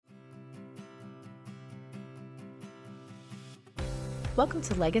Welcome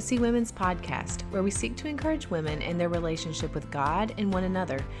to Legacy Women's Podcast, where we seek to encourage women in their relationship with God and one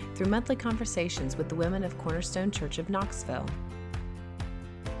another through monthly conversations with the women of Cornerstone Church of Knoxville.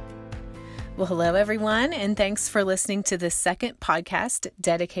 Well, hello, everyone, and thanks for listening to this second podcast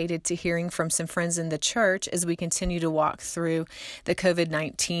dedicated to hearing from some friends in the church as we continue to walk through the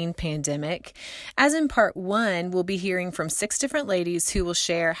COVID-19 pandemic. As in part one, we'll be hearing from 6 different ladies who will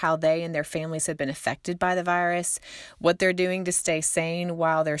share how they and their families have been affected by the virus, what they're doing to stay sane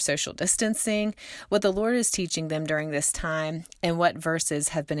while they're social distancing, what the Lord is teaching them during this time, and what verses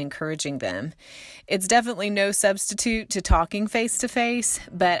have been encouraging them. It's definitely no substitute to talking face to face,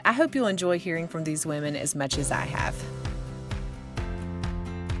 but I hope you'll enjoy hearing from these women as much as I have.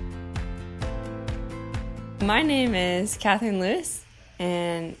 My name is Catherine Lewis,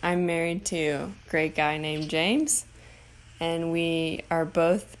 and I'm married to a great guy named James, and we are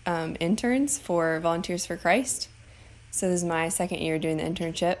both interns for Volunteers for Christ. So this is my second year doing the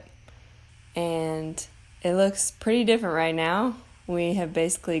internship, and it looks pretty different right now. We have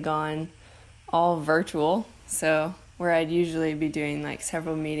basically gone all virtual, so where I'd usually be doing like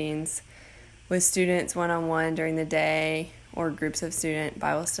several meetings with students one-on-one during the day or groups of student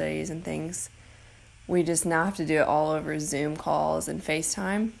Bible studies and things, we just now have to do it all over Zoom calls and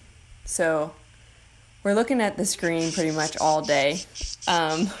FaceTime. So we're looking at the screen pretty much all day,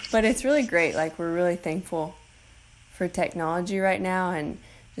 but it's really great. Like, we're really thankful for technology right now and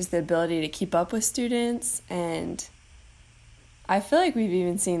just the ability to keep up with students. And I feel like we've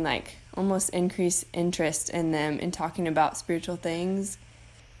even seen like almost increased interest in them in talking about spiritual things.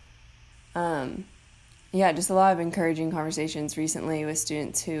 Just a lot of encouraging conversations recently with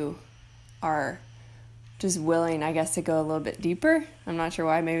students who are just willing, I guess, to go a little bit deeper. I'm not sure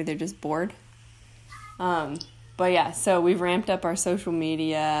why. Maybe they're just bored. So we've ramped up our social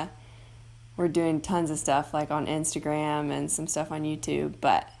media. We're doing tons of stuff like on Instagram and some stuff on YouTube,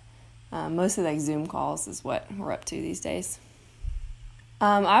 but mostly like Zoom calls is what we're up to these days.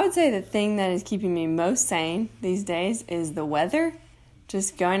 I would say the thing that is keeping me most sane these days is the weather.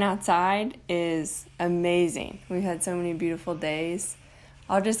 Just going outside is amazing. We've had so many beautiful days.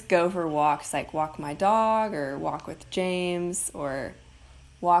 I'll just go for walks, like walk my dog or walk with James or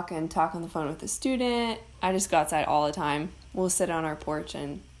walk and talk on the phone with a student. I just go outside all the time. We'll sit on our porch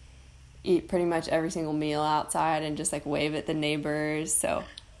and eat pretty much every single meal outside and just like wave at the neighbors. So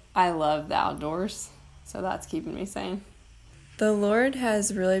I love the outdoors. So that's keeping me sane. The Lord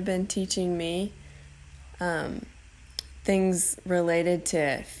has really been teaching me things related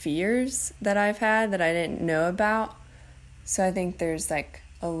to fears that I've had that I didn't know about. So I think there's like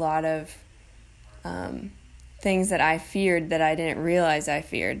a lot of things that I feared that I didn't realize I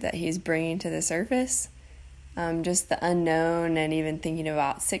feared that He's bringing to the surface. Just the unknown, and even thinking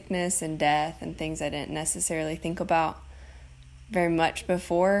about sickness and death and things I didn't necessarily think about very much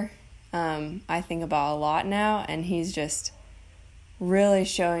before. I think about a lot now, and He's just really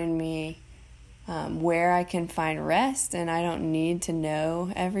showing me where I can find rest, and I don't need to know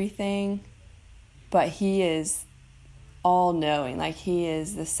everything, but He is all-knowing. Like, He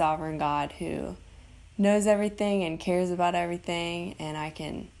is the sovereign God who knows everything and cares about everything, and I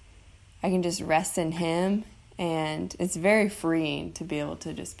can just rest in Him, and it's very freeing to be able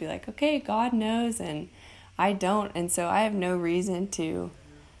to just be like, okay, God knows, and I don't, and so I have no reason to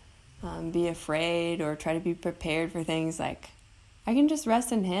be afraid or try to be prepared for things. Like, I can just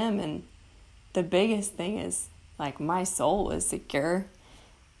rest in Him, and the biggest thing is, like, my soul is secure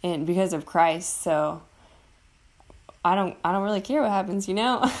and because of Christ. So I don't really care what happens,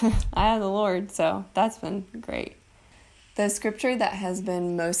 I have the Lord, so that's been great. The scripture that has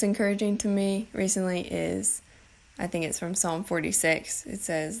been most encouraging to me recently is, I think it's from Psalm 46. It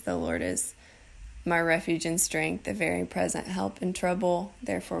says, "The Lord is my refuge and strength, a very present help in trouble.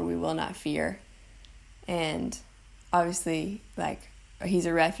 Therefore we will not fear." And obviously, like, He's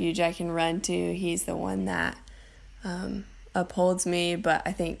a refuge I can run to. He's the one that upholds me. But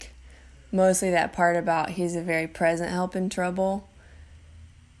I think mostly that part about He's a very present help in trouble.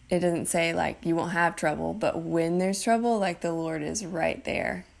 It doesn't say, like, you won't have trouble. But when there's trouble, like, the Lord is right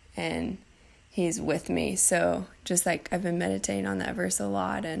there. And He's with me. So just like I've been meditating on that verse a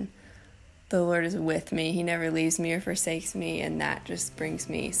lot. And the Lord is with me. He never leaves me or forsakes me. And that just brings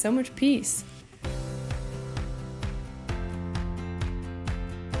me so much peace.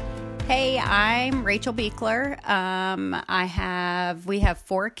 Hey, I'm Rachel Beekler. We have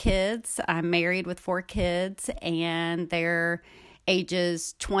 4 kids. I'm married with 4 kids, and they're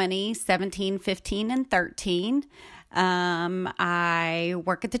ages 20, 17, 15, and 13. I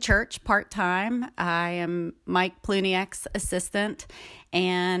work at the church part-time. I am Mike Pluniak's assistant,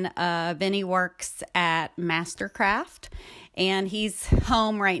 and Vinny works at Mastercraft, and he's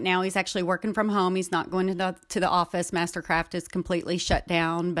home right now. He's actually working from home. He's not going to the office. Mastercraft is completely shut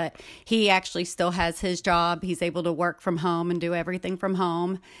down, but he actually still has his job. He's able to work from home and do everything from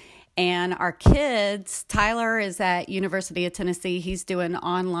home. And our kids, Tyler is at University of Tennessee. He's doing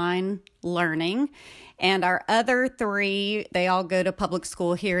online learning. And our other three, they all go to public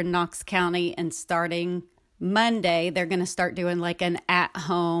school here in Knox County. And starting Monday, they're going to start doing like an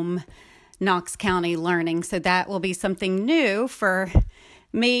at-home Knox County learning. So that will be something new for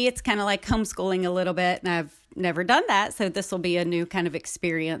me. It's kind of like homeschooling a little bit, and I've never done that. So this will be a new kind of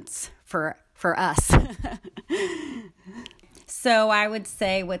experience for us. So I would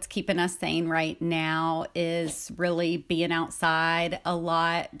say what's keeping us sane right now is really being outside a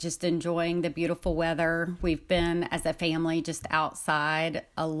lot, just enjoying the beautiful weather. We've been, as a family, just outside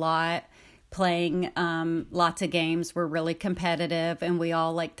a lot, playing lots of games. We're really competitive, and we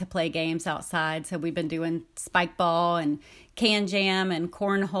all like to play games outside. So we've been doing spike ball and can jam and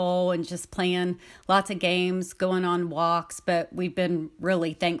cornhole and just playing lots of games, going on walks. But we've been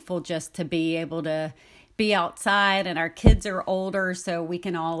really thankful just to be able to be outside, and our kids are older, so we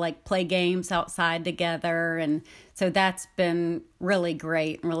can all like play games outside together. And so that's been really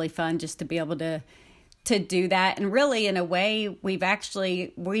great and really fun just to be able to do that. And really, in a way, we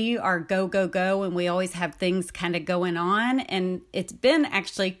are go, and we always have things kind of going on. And it's been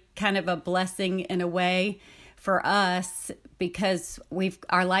actually kind of a blessing in a way for us, because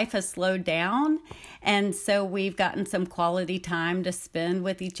our life has slowed down. And so we've gotten some quality time to spend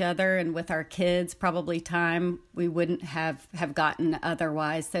with each other and with our kids, probably time we wouldn't have gotten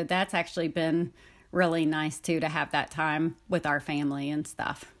otherwise. So that's actually been really nice too, to have that time with our family and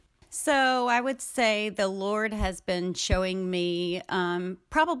stuff. So I would say the Lord has been showing me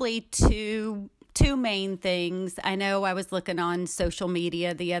probably two main things. I know I was looking on social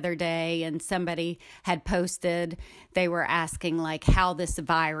media the other day, and somebody had posted, they were asking like how this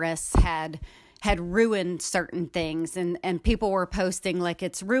virus had ruined certain things, and people were posting like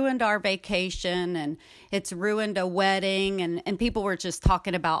it's ruined our vacation and it's ruined a wedding, and people were just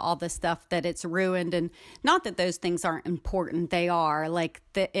talking about all the stuff that it's ruined. And not that those things aren't important, they are, like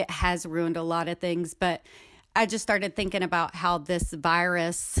it has ruined a lot of things. But I just started thinking about how this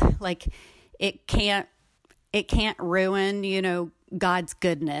virus, like it can't ruin, God's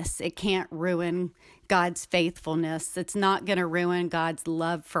goodness. It can't ruin God's faithfulness. It's not going to ruin God's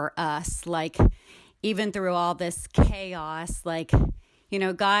love for us. Like, even through all this chaos, like,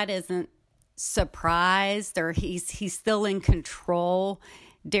 God isn't surprised, or he's still in control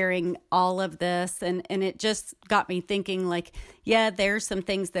during all of this. And it just got me thinking, like, yeah, there's some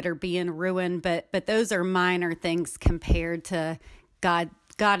things that are being ruined, but those are minor things compared to God.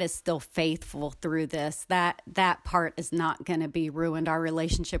 God is still faithful through this. That part is not going to be ruined. Our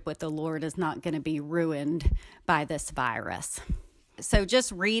relationship with the Lord is not going to be ruined by this virus. So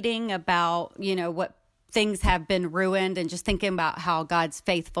just reading about, what things have been ruined, and just thinking about how God's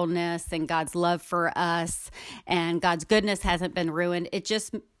faithfulness and God's love for us and God's goodness hasn't been ruined, it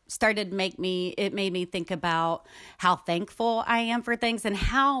just made me think about how thankful I am for things, and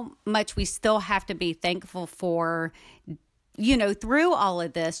how much we still have to be thankful for, through all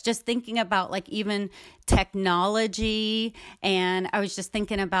of this. Just thinking about like even technology, and I was just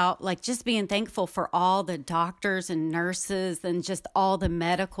thinking about like just being thankful for all the doctors and nurses and just all the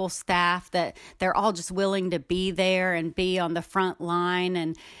medical staff, that they're all just willing to be there and be on the front line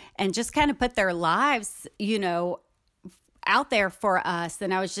and just kind of put their lives, out there for us.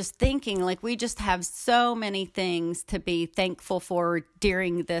 And I was just thinking, like, we just have so many things to be thankful for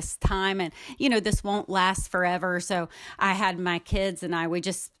during this time. And, this won't last forever. So I had my kids and we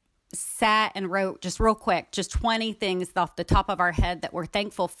just sat and wrote just real quick, just 20 things off the top of our head that we're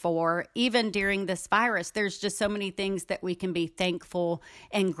thankful for. Even during this virus, there's just so many things that we can be thankful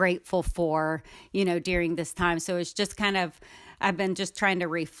and grateful for, during this time. So it's just kind of, I've been just trying to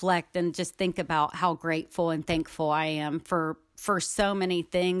reflect and just think about how grateful and thankful I am for so many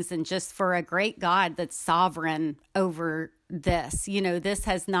things, and just for a great God that's sovereign over this. This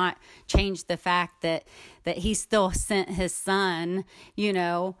has not changed the fact that he still sent his son,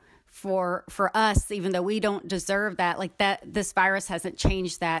 for us, even though we don't deserve that. Like that, this virus hasn't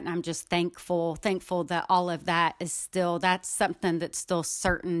changed that. And I'm just thankful that all of that is that's something that's still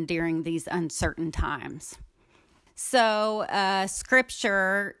certain during these uncertain times. So,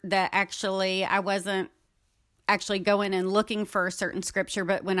 scripture that actually I actually going and looking for a certain scripture,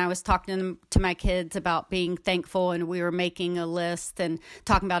 but when I was talking to my kids about being thankful and we were making a list and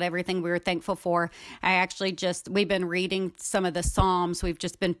talking about everything we were thankful for, we've been reading some of the Psalms. We've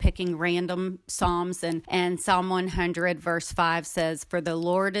just been picking random Psalms, and Psalm 100 verse 5 says, "For the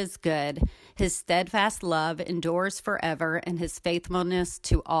Lord is good, his steadfast love endures forever, and his faithfulness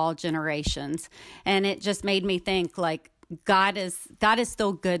to all generations." And it just made me think, like, God is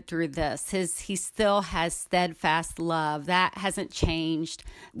still good through this. He still has steadfast love. That hasn't changed.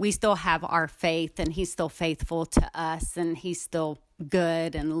 We still have our faith, and he's still faithful to us, and he's still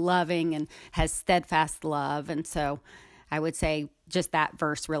good and loving and has steadfast love. And so I would say just that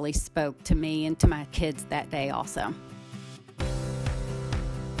verse really spoke to me and to my kids that day also.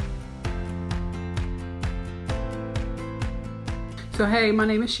 So hey, my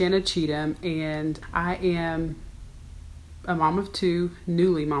name is Shanna Cheatham, and I am a mom of two,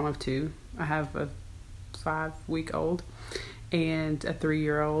 newly mom of two. I have a 5-week-old and a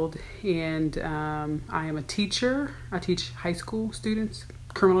 3-year-old, and I am a teacher. I teach high school students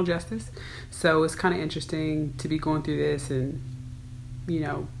criminal justice, so it's kind of interesting to be going through this and,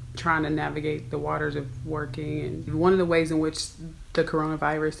 trying to navigate the waters of working. And one of the ways in which the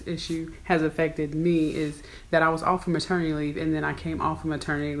coronavirus issue has affected me is that I was off of maternity leave, and then I came off of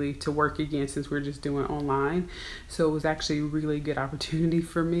maternity leave to work again since we're just doing online. So it was actually a really good opportunity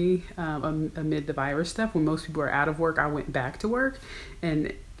for me amid the virus stuff. When most people are out of work, I went back to work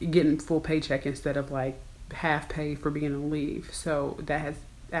and getting full paycheck instead of like half pay for being on leave. So that has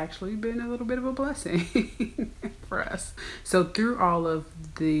actually been a little bit of a blessing for us. So through all of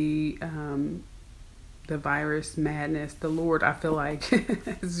the virus madness, the Lord, I feel like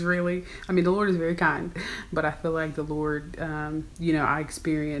is really, the Lord is very kind, but I feel like the Lord, I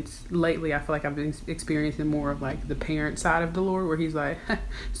experience lately, I feel like I've been experiencing more of like the parent side of the Lord, where he's like,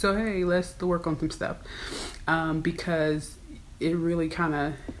 so hey, let's work on some stuff, because it really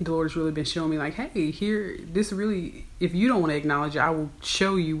the Lord has really been showing me like, hey, if you don't want to acknowledge it, I will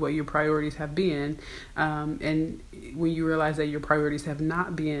show you what your priorities have been. And when you realize that your priorities have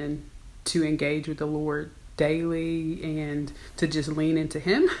not been to engage with the Lord daily and to just lean into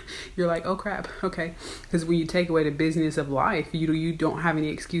him, you're like, oh crap, okay. Because when you take away the business of life, you don't have any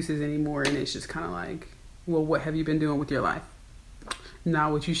excuses anymore. And it's just kind of like, well, what have you been doing with your life?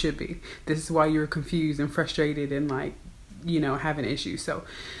 Not what you should be. This is why you're confused and frustrated and like, having issues. So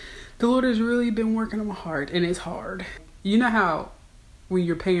the Lord has really been working on my heart, and it's hard. You know how when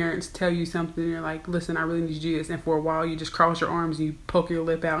your parents tell you something, you're like, listen, I really need you to do this, and for a while you just cross your arms and you poke your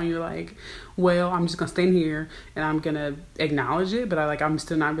lip out and you're like, well, I'm just gonna stand here and I'm gonna acknowledge it, but I'm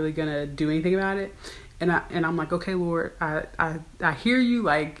still not really gonna do anything about it. And I'm like, okay, Lord, I hear you.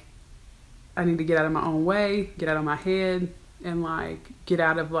 Like, I need to get out of my own way, get out of my head, and like get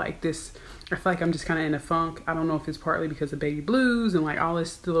out of like this. I feel like I'm just kind of in a funk. I don't know if it's partly because of baby blues and like all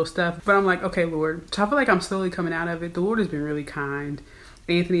this little stuff, but I'm like, okay, Lord. So I feel like I'm slowly coming out of it. The Lord has been really kind.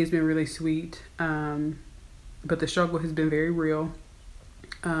 Anthony has been really sweet. But the struggle has been very real.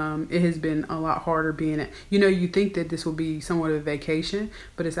 It has been a lot harder being you think that this will be somewhat of a vacation,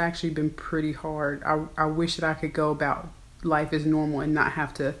 but it's actually been pretty hard. I wish that I could go about life as normal and not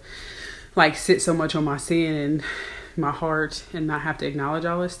have to like sit so much on my sin and my heart and not have to acknowledge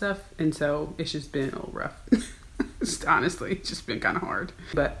all this stuff. And so it's just been a little rough. Honestly, it's just been kind of hard.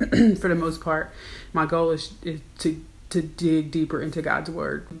 But for the most part, my goal is to dig deeper into God's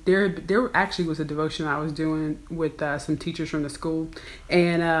word. There actually was a devotion I was doing with some teachers from the school,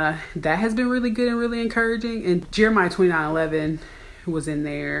 and that has been really good and really encouraging. And Jeremiah 29:11 was in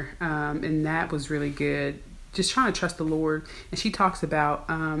there, and that was really good. Just trying to trust the Lord. And she talks about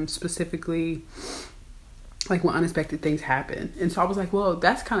specifically like when unexpected things happen. And so I was like, well,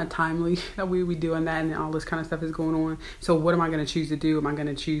 that's kind of timely that we be doing that and all this kind of stuff is going on. So what am I going to choose to do? Am I going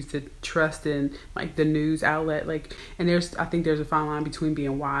to choose to trust in like the news outlet? Like, and I think there's a fine line between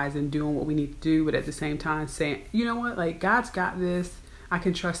being wise and doing what we need to do, but at the same time saying, you know what, like God's got this. I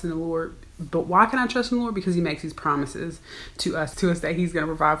can trust in the Lord. But why can I trust in the Lord? Because he makes these promises to us that he's going to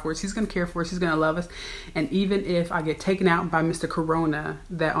provide for us. He's going to care for us. He's going to love us. And even if I get taken out by Mr. Corona,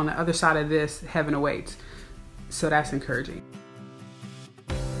 that on the other side of this, heaven awaits. So that's encouraging.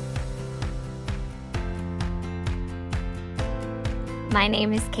 My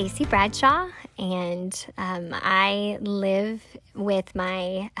name is Casey Bradshaw, and I live with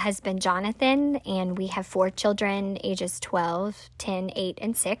my husband, Jonathan, and we have 4 children, ages 12, 10, 8,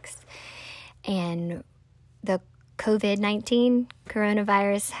 and 6. And the COVID-19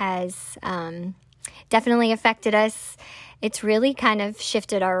 coronavirus has definitely affected us. It's really kind of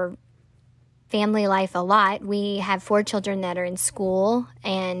shifted our family life a lot. We have 4 children that are in school,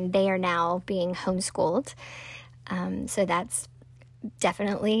 and they are now being homeschooled. So that's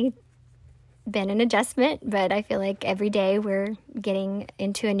definitely been an adjustment, but I feel like every day we're getting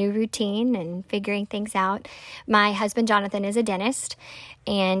into a new routine and figuring things out. My husband, Jonathan, is a dentist,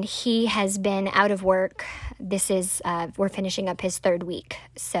 and he has been out of work. We're finishing up his 3rd week.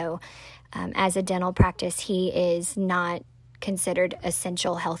 So as a dental practice, he is not considered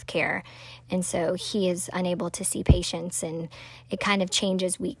essential health care. And so he is unable to see patients, and it kind of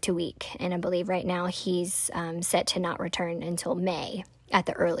changes week to week. And I believe right now he's set to not return until May at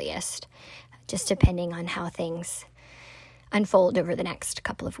the earliest, just depending on how things unfold over the next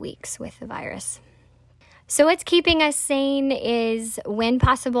couple of weeks with the virus. So what's keeping us sane is, when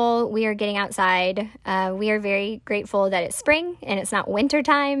possible, we are getting outside. We are very grateful that it's spring and it's not winter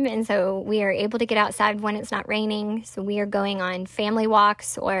time, and so we are able to get outside when it's not raining. So we are going on family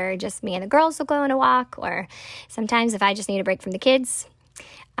walks, or just me and the girls will go on a walk, or sometimes if I just need a break from the kids,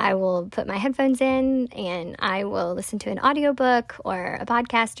 I will put my headphones in and I will listen to an audiobook or a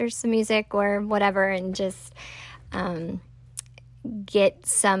podcast or some music or whatever, and just get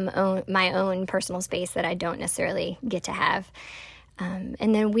my own personal space that I don't necessarily get to have. And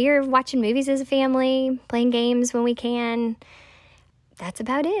then we're watching movies as a family, playing games when we can. That's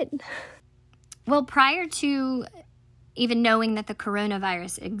about it. Well, prior to even knowing that the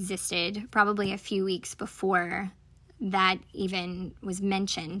coronavirus existed, probably a few weeks before that even was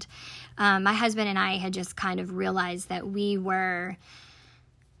mentioned, my husband and I had just kind of realized that we were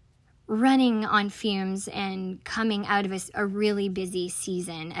running on fumes and coming out of a really busy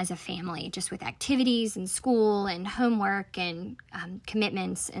season as a family, just with activities and school and homework and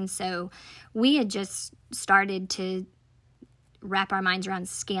commitments. And so we had just started to wrap our minds around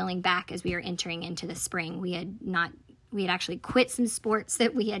scaling back as we were entering into the spring. We had actually quit some sports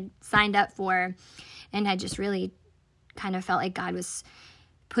that we had signed up for, and had just really kind of felt like God was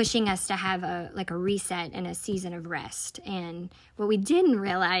pushing us to have a reset and a season of rest. And what we didn't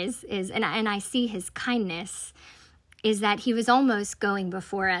realize is, and I see his kindness, is that he was almost going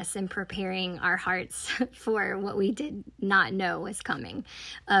before us and preparing our hearts for what we did not know was coming,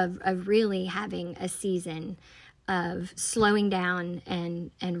 of really having a season of slowing down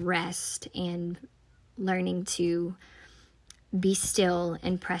and rest and learning to be still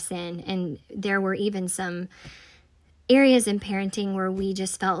and press in. And there were even some areas in parenting where we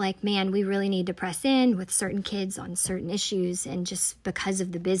just felt like, man, we really need to press in with certain kids on certain issues. And just because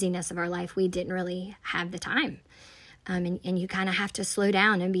of the busyness of our life, we didn't really have the time. And you kind of have to slow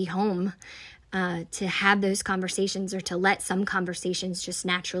down and be home to have those conversations, or to let some conversations just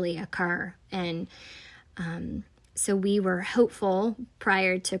naturally occur. And so we were hopeful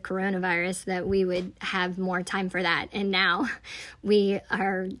prior to coronavirus that we would have more time for that. And now we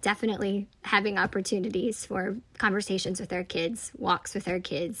are definitely having opportunities for conversations with our kids, walks with our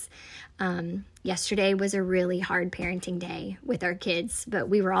kids. Yesterday was a really hard parenting day with our kids, but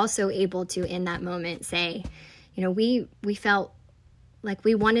we were also able to, in that moment, say, we felt like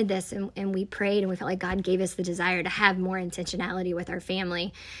we wanted this, and we prayed, and we felt like God gave us the desire to have more intentionality with our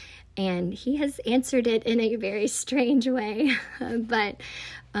family. And he has answered it in a very strange way.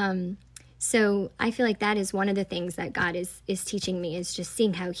 So I feel like that is one of the things that God is teaching me, is just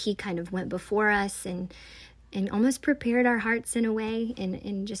seeing how he kind of went before us and almost prepared our hearts in a way,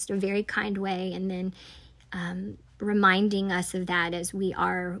 in just a very kind way. And then reminding us of that as we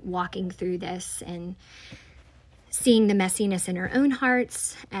are walking through this, and seeing the messiness in our own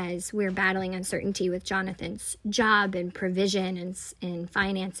hearts as we're battling uncertainty with Jonathan's job and provision and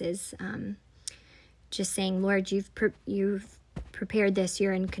finances. Just saying, Lord, you've prepared this,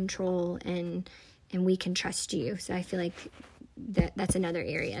 you're in control, and we can trust you. So I feel like that's another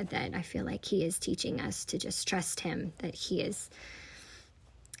area that I feel like he is teaching us to just trust him, that he is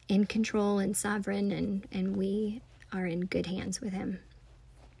in control and sovereign, and we are in good hands with him.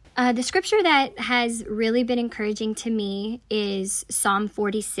 The scripture that has really been encouraging to me is Psalm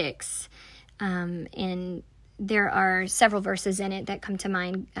 46, and there are several verses in it that come to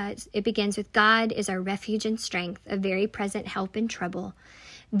mind. It begins with, God is our refuge and strength, a very present help in trouble.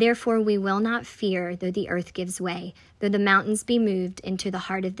 Therefore we will not fear, though the earth gives way, though the mountains be moved into the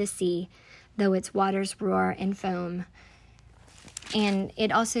heart of the sea, though its waters roar and foam. And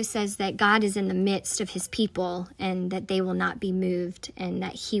it also says that God is in the midst of his people, and that they will not be moved, and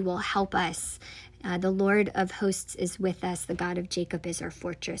that he will help us. The Lord of hosts is with us. The God of Jacob is our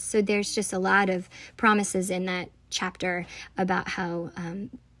fortress. So there's just a lot of promises in that chapter about how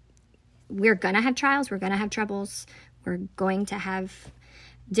we're going to have trials, we're going to have troubles, we're going to have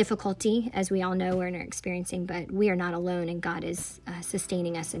difficulty, as we all know we're experiencing, but we are not alone, and God is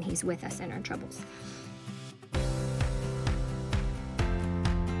sustaining us, and he's with us in our troubles.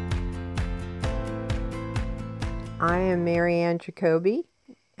 I am Mary Ann Jacoby,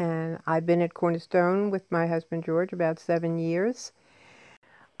 and I've been at Cornerstone with my husband George about 7 years.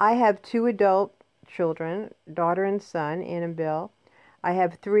 I have 2 adult children, daughter and son, Ann and Bill. I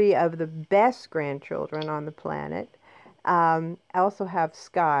have 3 of the best grandchildren on the planet. I also have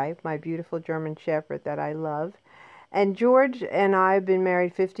Sky, my beautiful German Shepherd that I love. And George and I have been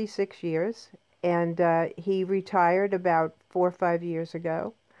married 56 years, and he retired about 4 or 5 years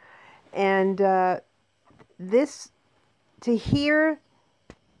ago. And to hear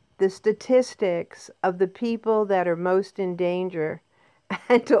the statistics of the people that are most in danger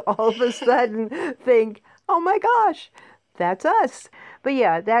and to all of a sudden think, oh my gosh, that's us. But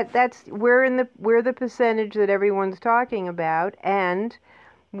yeah, we're the percentage that everyone's talking about, and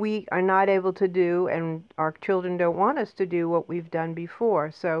we are not able to do, and our children don't want us to do what we've done before.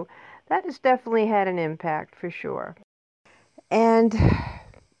 So that has definitely had an impact for sure. And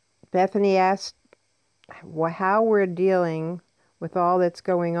Bethany asked how we're dealing with all that's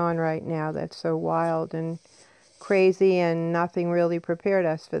going on right now that's so wild and crazy, and nothing really prepared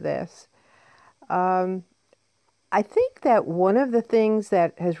us for this. I think that one of the things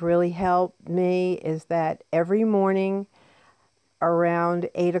that has really helped me is that every morning around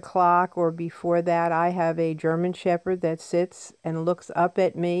 8 o'clock or before that, I have a German Shepherd that sits and looks up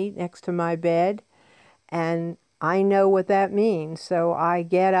at me next to my bed, and I know what that means. So I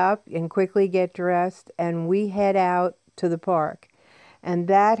get up and quickly get dressed, and we head out to the park. And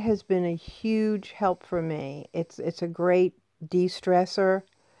that has been a huge help for me. It's a great de-stressor.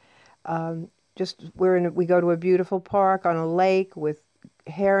 We go to a beautiful park on a lake with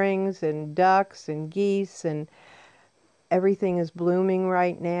herrings and ducks and geese, and everything is blooming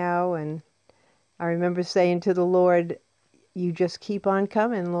right now. And I remember saying to the Lord, you just keep on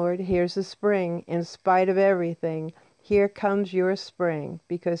coming, Lord. Here's the spring. In spite of everything, here comes your spring,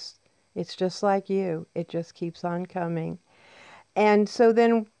 because it's just like you. It just keeps on coming. And so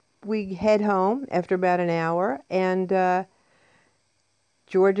then we head home after about an hour, and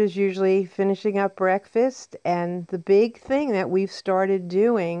George is usually finishing up breakfast. And the big thing that we've started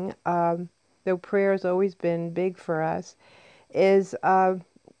doing, though prayer has always been big for us, is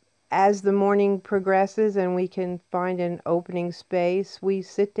as the morning progresses and we can find an opening space, we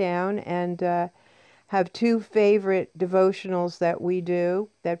sit down and have 2 favorite devotionals that we do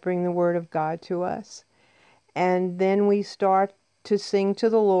that bring the Word of God to us. And then we start to sing to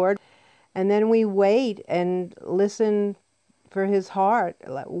the Lord, and then we wait and listen for His heart,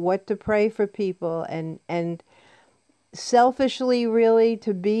 what to pray for people, and selfishly really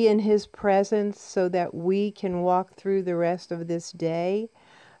to be in His presence so that we can walk through the rest of this day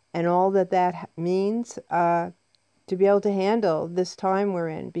and all that means, to be able to handle this time we're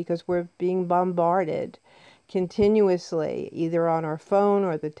in, because we're being bombarded continuously, either on our phone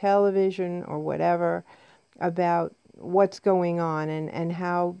or the television or whatever, about what's going on and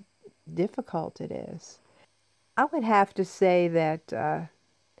how difficult it is. I would have to say that the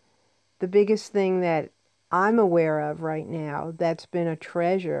biggest thing that I'm aware of right now that's been a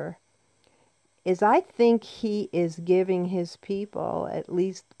treasure is I think He is giving His people, at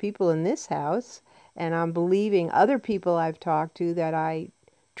least people in this house, and I'm believing other people I've talked to that I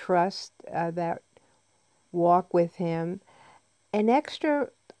trust that walk with Him, an extra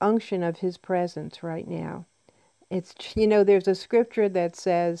unction of His presence right now. It's, there's a scripture that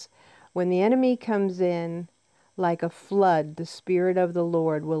says, when the enemy comes in like a flood, the Spirit of the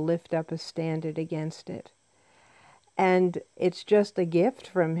Lord will lift up a standard against it. And it's just a gift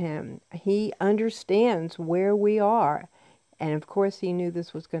from Him. He understands where we are. And of course, He knew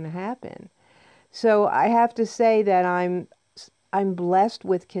this was going to happen. So I have to say that I'm blessed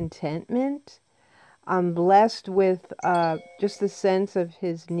with contentment. I'm blessed with just the sense of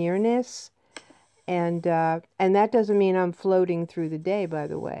His nearness. And that doesn't mean I'm floating through the day, by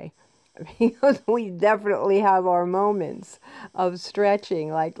the way. Because we definitely have our moments of stretching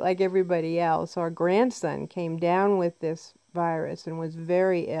like everybody else. Our grandson came down with this virus and was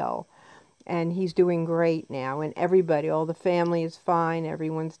very ill. And he's doing great now. And everybody, all the family is fine.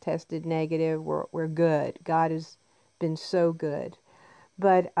 Everyone's tested negative. We're good. God has been so good.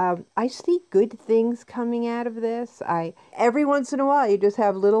 But I see good things coming out of this. Every once in a while, you just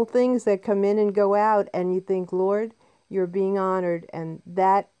have little things that come in and go out, and you think, Lord, you're being honored, and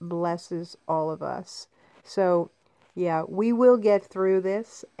that blesses all of us. So, yeah, we will get through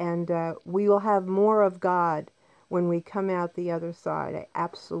this, and we will have more of God when we come out the other side. I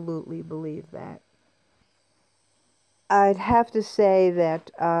absolutely believe that. I'd have to say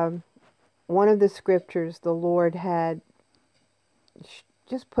that one of the scriptures the Lord had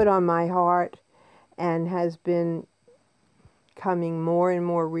just put on my heart and has been becoming more and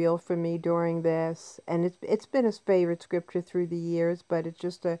more real for me during this. And it's been a favorite scripture through the years, but it's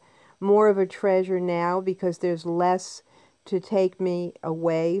just more of a treasure now because there's less to take me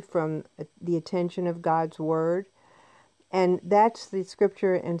away from the attention of God's Word. And that's the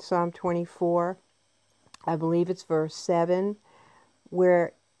scripture in Psalm 24. I believe it's verse 7,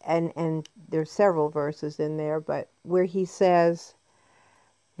 where, and there's several verses in there, but where he says,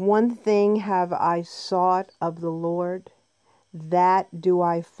 "One thing have I sought of the Lord, that do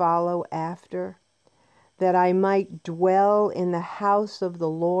I follow after, that I might dwell in the house of the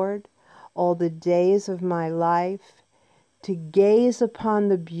Lord all the days of my life, to gaze upon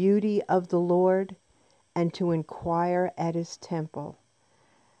the beauty of the Lord and to inquire at his temple."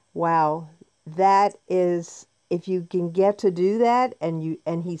 Wow, that is, if you can get to do that, and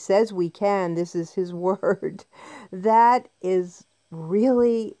he says we can, this is his word, that is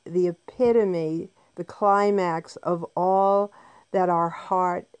really the epitome, the climax of all that our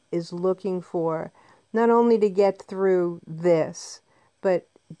heart is looking for, not only to get through this, but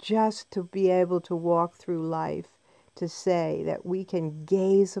just to be able to walk through life, to say that we can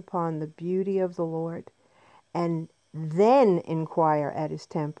gaze upon the beauty of the Lord and then inquire at his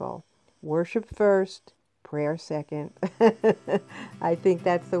temple. Worship first, prayer second. I think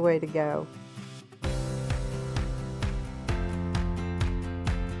that's the way to go.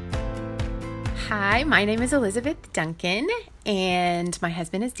 Hi, my name is Elizabeth Duncan, and my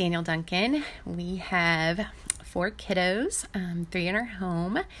husband is Daniel Duncan. We have 4 kiddos, 3 in our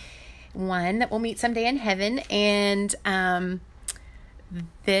home, 1 that will meet someday in heaven, and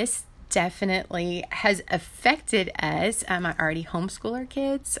this definitely has affected us. I already homeschool our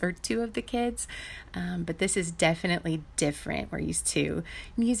kids, or 2 of the kids, but this is definitely different. We're used to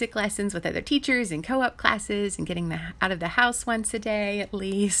music lessons with other teachers and co-op classes and getting out of the house once a day at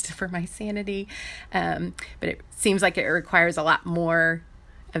least for my sanity, but it seems like it requires a lot more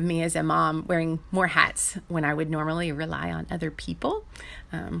of me as a mom, wearing more hats when I would normally rely on other people,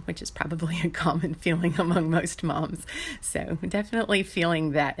 which is probably a common feeling among most moms. So definitely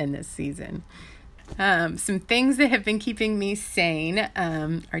feeling that in this season. Some things that have been keeping me sane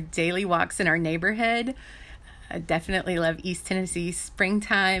are daily walks in our neighborhood. I definitely love East Tennessee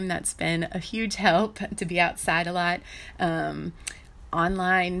springtime. That's been a huge help to be outside a lot.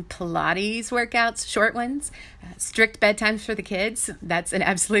 Online Pilates workouts, short ones, strict bedtimes for the kids. That's an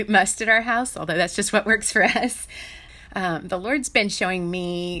absolute must at our house, although that's just what works for us. The Lord's been showing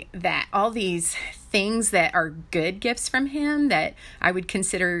me that all these things that are good gifts from him that I would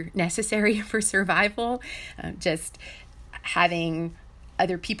consider necessary for survival, just having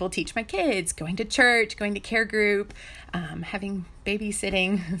other people teach my kids, going to church, going to care group, having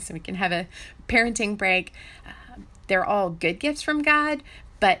babysitting so we can have a parenting break. They're all good gifts from God,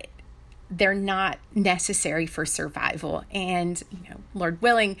 but they're not necessary for survival. And, Lord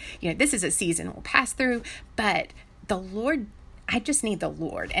willing, this is a season we'll pass through, but the Lord, I just need the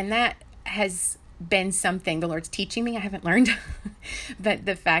Lord. And that has been something the Lord's teaching me. I haven't learned, but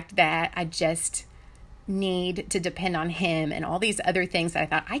the fact that I just need to depend on him and all these other things that I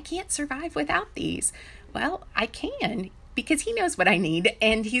thought I can't survive without these. Well, I can, because he knows what I need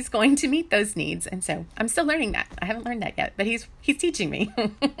and he's going to meet those needs. And so I'm still learning that. I haven't learned that yet, but he's teaching me.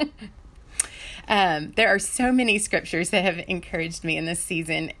 There are so many scriptures that have encouraged me in this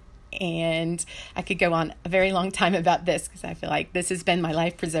season, and I could go on a very long time about this because I feel like this has been my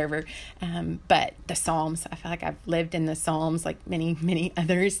life preserver. But the Psalms, I feel like I've lived in the Psalms like many, many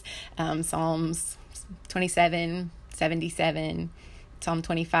others. Psalms 27, 77, Psalm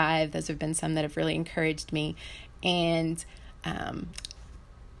 25, those have been some that have really encouraged me. And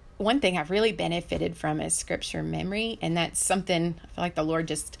one thing I've really benefited from is scripture memory. And that's something I feel like the Lord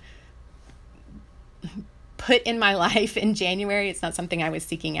just put in my life in January. It's not something I was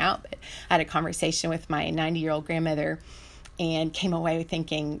seeking out, but I had a conversation with my 90-year-old grandmother and came away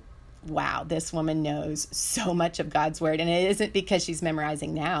thinking, wow, this woman knows so much of God's word. And it isn't because she's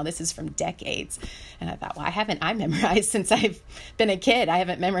memorizing now. This is from decades. And I thought, why haven't I memorized since I've been a kid? I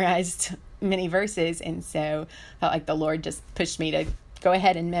haven't memorized many verses. And so I felt like the Lord just pushed me to go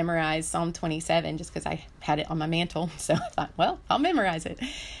ahead and memorize Psalm 27 just because I had it on my mantle. So I thought, well, I'll memorize it.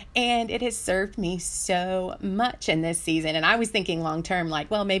 And it has served me so much in this season. And I was thinking long term,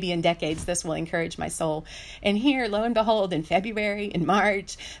 like, well, maybe in decades this will encourage my soul. And here, lo and behold, in February, in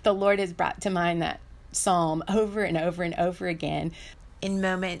March, the Lord has brought to mind that psalm over and over and over again. In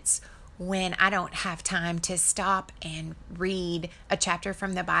moments when I don't have time to stop and read a chapter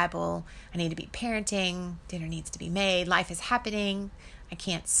from the Bible, I need to be parenting, dinner needs to be made, life is happening, I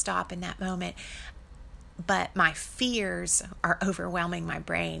can't stop in that moment. But my fears are overwhelming my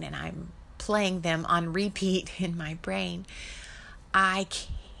brain and I'm playing them on repeat in my brain. I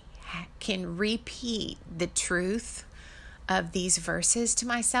can repeat the truth of these verses to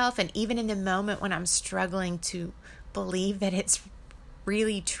myself. And even in the moment when I'm struggling to believe that it's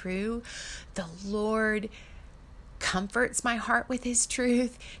really true, the Lord comforts my heart with his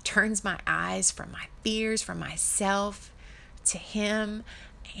truth, turns my eyes from my fears, from myself to him,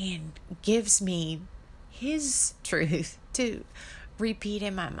 and gives me his truth to repeat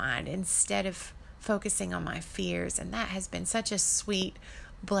in my mind instead of focusing on my fears. And that has been such a sweet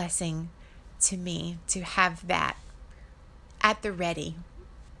blessing to me to have that at the ready.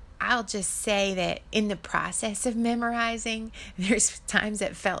 I'll just say that in the process of memorizing, there's times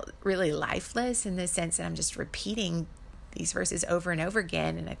that felt really lifeless in the sense that I'm just repeating these verses over and over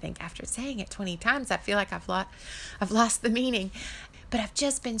again. And I think after saying it 20 times, I feel like I've lost the meaning. But I've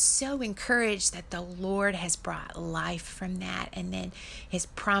just been so encouraged that the Lord has brought life from that. And then his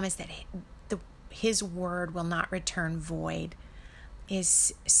promise that his word will not return void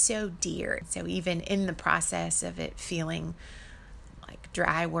is so dear. So even in the process of it feeling like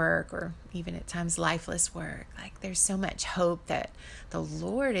dry work or even at times lifeless work, like there's so much hope that the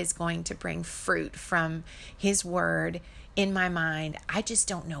Lord is going to bring fruit from his word in my mind. I just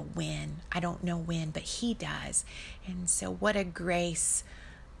don't know when. But he does. And so what a grace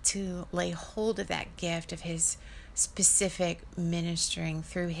to lay hold of that gift of his specific ministering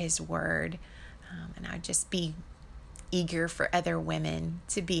through his word. And I'd just be eager for other women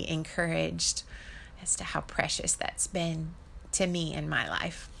to be encouraged as to how precious that's been to me in my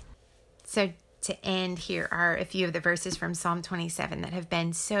life. So to end, here are a few of the verses from Psalm 27 that have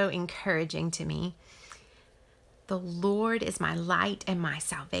been so encouraging to me. The Lord is my light and my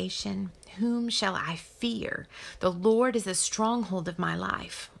salvation. Whom shall I fear? The Lord is the stronghold of my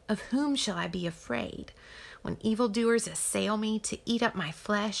life. Of whom shall I be afraid? When evildoers assail me to eat up my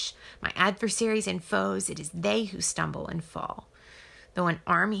flesh, my adversaries and foes, it is they who stumble and fall. Though an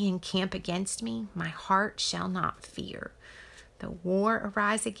army encamp against me, my heart shall not fear. Though war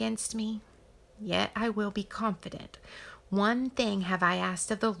arise against me, yet I will be confident. One thing have I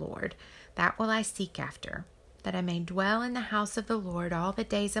asked of the Lord, that will I seek after, that I may dwell in the house of the Lord all the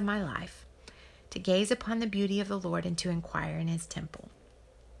days of my life, to gaze upon the beauty of the Lord and to inquire in his temple.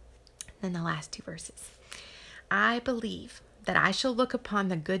 Then the last two verses. I believe that I shall look upon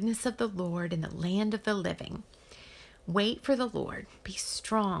the goodness of the Lord in the land of the living. Wait for the Lord, be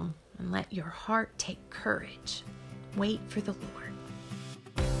strong, and let your heart take courage. Wait for the Lord.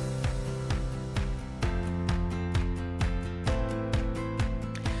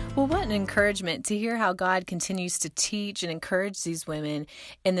 Well, what an encouragement to hear how God continues to teach and encourage these women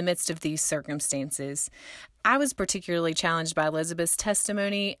in the midst of these circumstances. I was particularly challenged by Elizabeth's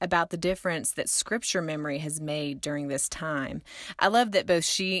testimony about the difference that scripture memory has made during this time. I love that both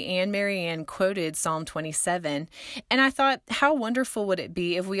she and Marianne quoted Psalm 27, and I thought, how wonderful would it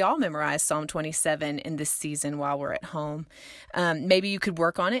be if we all memorized Psalm 27 in this season while we're at home? Maybe you could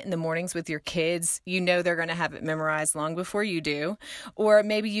work on it in the mornings with your kids. You know they're going to have it memorized long before you do. Or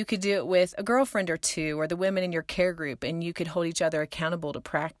maybe you could do it with a girlfriend or two or the women in your care group, and you could hold each other accountable to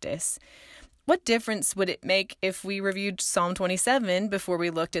practice. What difference would it make if we reviewed Psalm 27 before we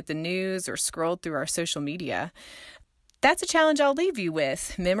looked at the news or scrolled through our social media? That's a challenge I'll leave you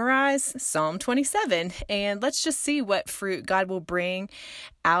with. Memorize Psalm 27, and let's just see what fruit God will bring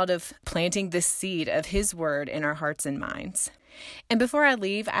out of planting this seed of his word in our hearts and minds. And before I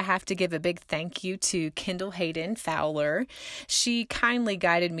leave, I have to give a big thank you to Kendall Hayden Fowler. She kindly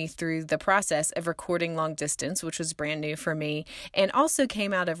guided me through the process of recording long distance, which was brand new for me, and also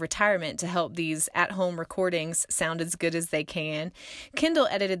came out of retirement to help these at-home recordings sound as good as they can. Kendall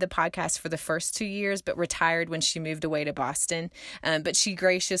edited the podcast for the first 2 years, but retired when she moved away to Boston. But she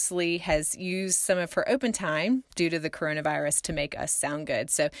graciously has used some of her open time due to the coronavirus to make us sound good.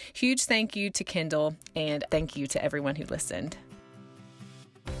 So huge thank you to Kendall, and thank you to everyone who listened.